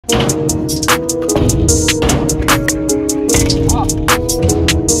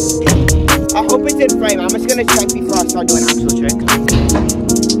I hope it's in frame. I'm just gonna check before I start doing actual trick.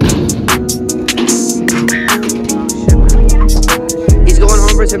 He's going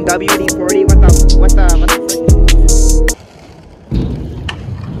home for some WD-40. What the frick?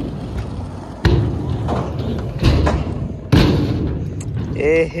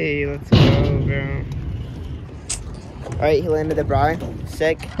 Hey, let's go, bro. Alright, he landed the bri.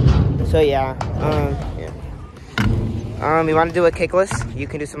 Sick. So yeah, you want to do a kickless? You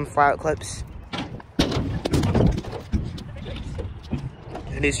can do some flat clips.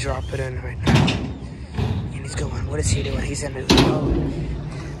 And he's dropping it in right now. And he's going. What is he doing? He's in it.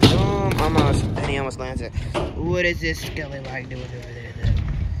 Almost. And he almost lands it. What is this skelly like doing over there?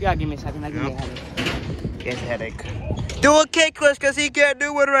 You gotta give me a second. I give me a headache. He has a headache. Do a kickless because he can't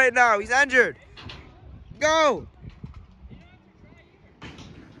do one right now. He's injured. Go.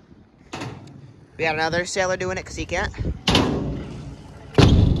 We got another sailor doing it because he can't.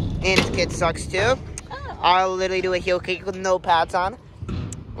 And his kid sucks too. I'll literally do a heel kick with no pads on.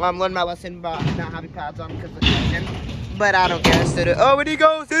 I'm learning my lesson about not having pads on because of the tension. But I don't care. So oh, when he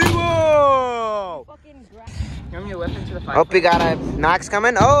goes, whoa! Give me a whip into the fire. Oh, we got a Max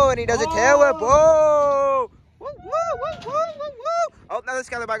coming. Oh, and he does a tail whip. Whoa! Woo, woo, woo, woo, woo, woo. Oh, another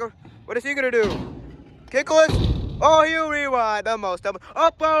Skyler Biker. What is he gonna do? Kickless? Oh, he'll rewind. Almost.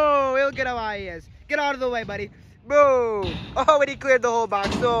 Oh, he'll get out of my ears. Get out of the way, buddy. Boom. Oh, and he cleared the whole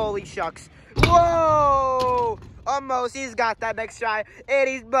box. Holy shucks. Whoa. Almost. He's got that next try. And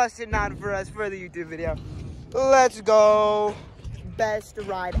he's busting on for us for the YouTube video. Let's go. Best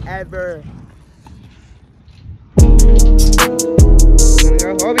ride ever.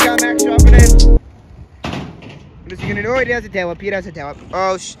 Oh, we got Max dropping in. What is he gonna do? Oh, he does a tail whip. He does a tail whip.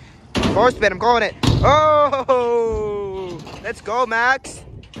 Oh, force spin. I'm calling it. Oh, let's go, Max.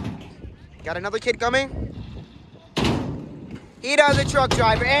 Got another kid coming. He does a truck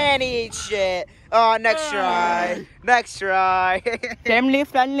driver and he eats shit. Oh, next try. Next try. Family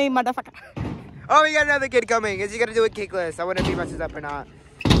friendly motherfucker. Oh, we got another kid coming. Is he gonna do a kickless? I wonder if he messes up or not.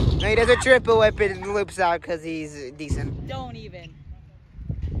 No, he does a triple whip and loops out because he's decent. Don't even.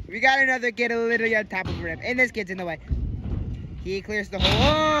 We got another kid literally on top of the rip. And this kid's in the way. He clears the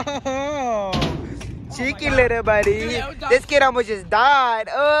hole. Oh, cheeky little buddy. This kid almost just died.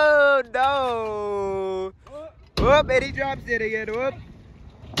 Oh, no. Whoop, and he drops it again. Whoop.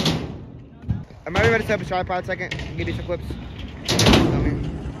 I'm already ready to set up a tripod a second. Give you some clips.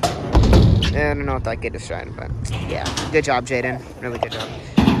 I don't know what that kid is trying, but yeah. Good job, Jaden. Really good job.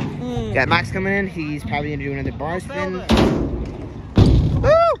 Got Max coming in. He's probably going to do another bar spin.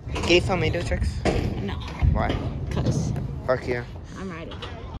 Woo! Can you film me do tricks? No. Why? Because Fuck you. I'm riding.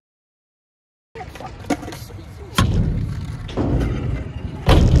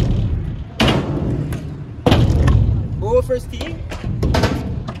 Oh, first tee.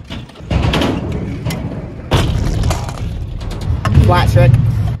 Flat trick.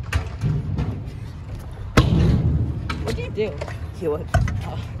 What do you do? He would.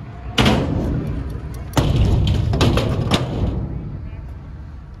 Oh.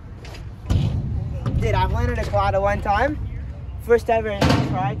 Dude, I've landed a quad at one time. First ever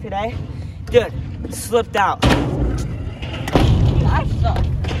try today. Dude, slipped out. I suck.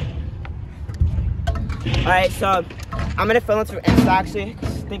 Alright, so I'm gonna film this for Insta actually. I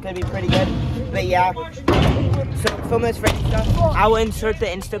think it'd be pretty good. But yeah. So film this for Insta. I will insert the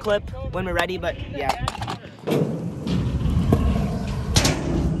Insta clip when we're ready, but yeah.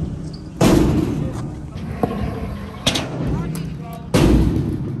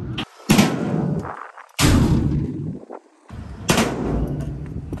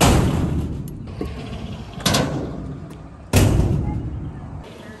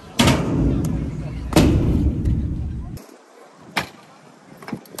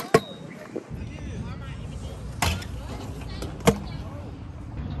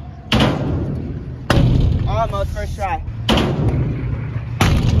 Almost first try.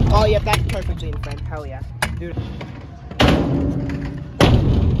 Oh yeah, that's perfectly in frame. Hell yeah. Dude.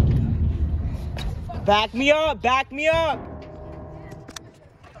 Back me up! Back me up!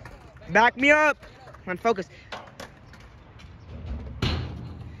 Back me up! Come on, focus.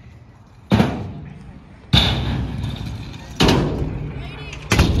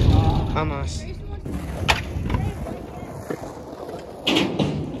 Almost.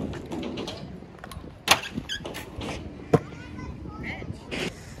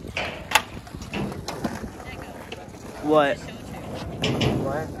 What?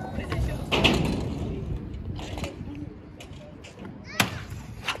 What?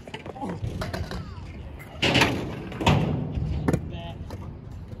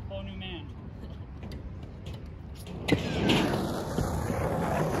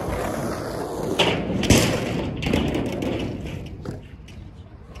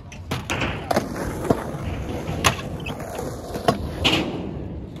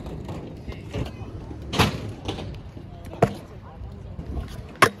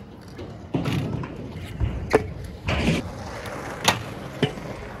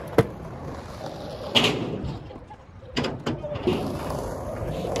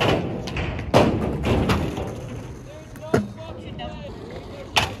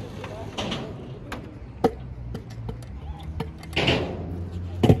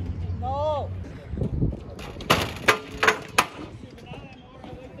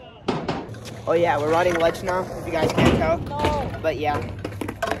 Oh yeah, we're riding ledge now, if you guys can't tell. No. But yeah,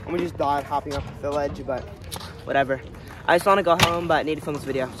 we just died hopping up the ledge, but whatever. I just want to go home, but I need to film this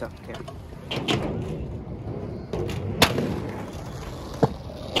video, so yeah.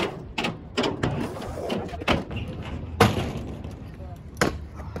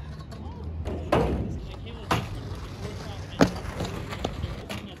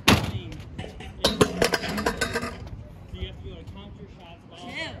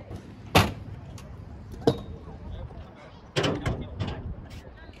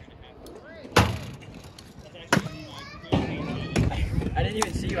 I didn't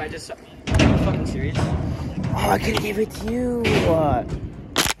even see you. I just saw. Are you fucking serious? Oh, I could have gave it to you.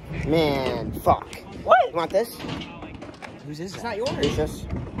 Man, fuck. What? You want this? Whose is that? It's not yours. Who's this?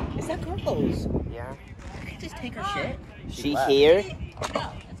 It's that girl's. Yeah. I could just take her shit. She here?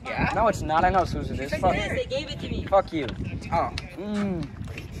 Yeah. No, it's not. I know whose it is. Fuck. They gave it to me. Fuck you. Oh.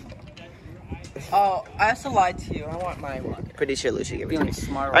 Oh, I also lied to you. I want my rocket. Pretty sure Lucy gave it to me.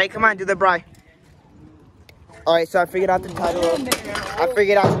 Smart. All right, come on, do the bri. All right, so I figured out the title. I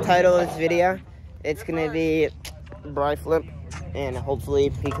figured out the title of this video. It's gonna be bri flip, and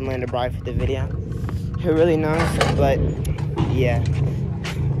hopefully he can land a bri for the video. Who really knows? But yeah.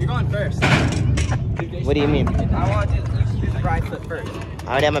 You're going first. What do you mean? I want to do the bri flip first.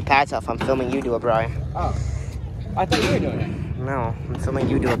 I already have my pads off. I'm filming you do a bri. Oh. I thought you were doing it. No, I'm filming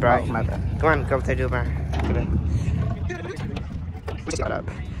you do a bri. Oh, my bad. Come on, go up there, do a bri. Shut up.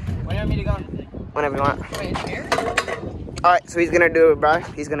 When do you want me to go? Whenever you want. Wait, it's here? Alright, so he's gonna do a bri.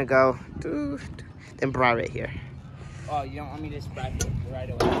 He's gonna go to then bri right here. Oh, you don't want me to just bri flip right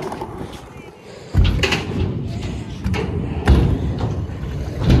away?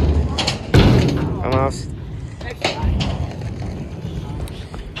 Almost.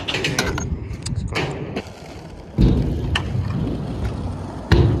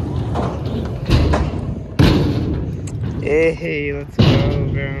 Hey, let's go,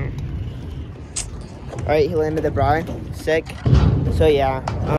 bro. Alright, he landed the bri. Sick. So yeah.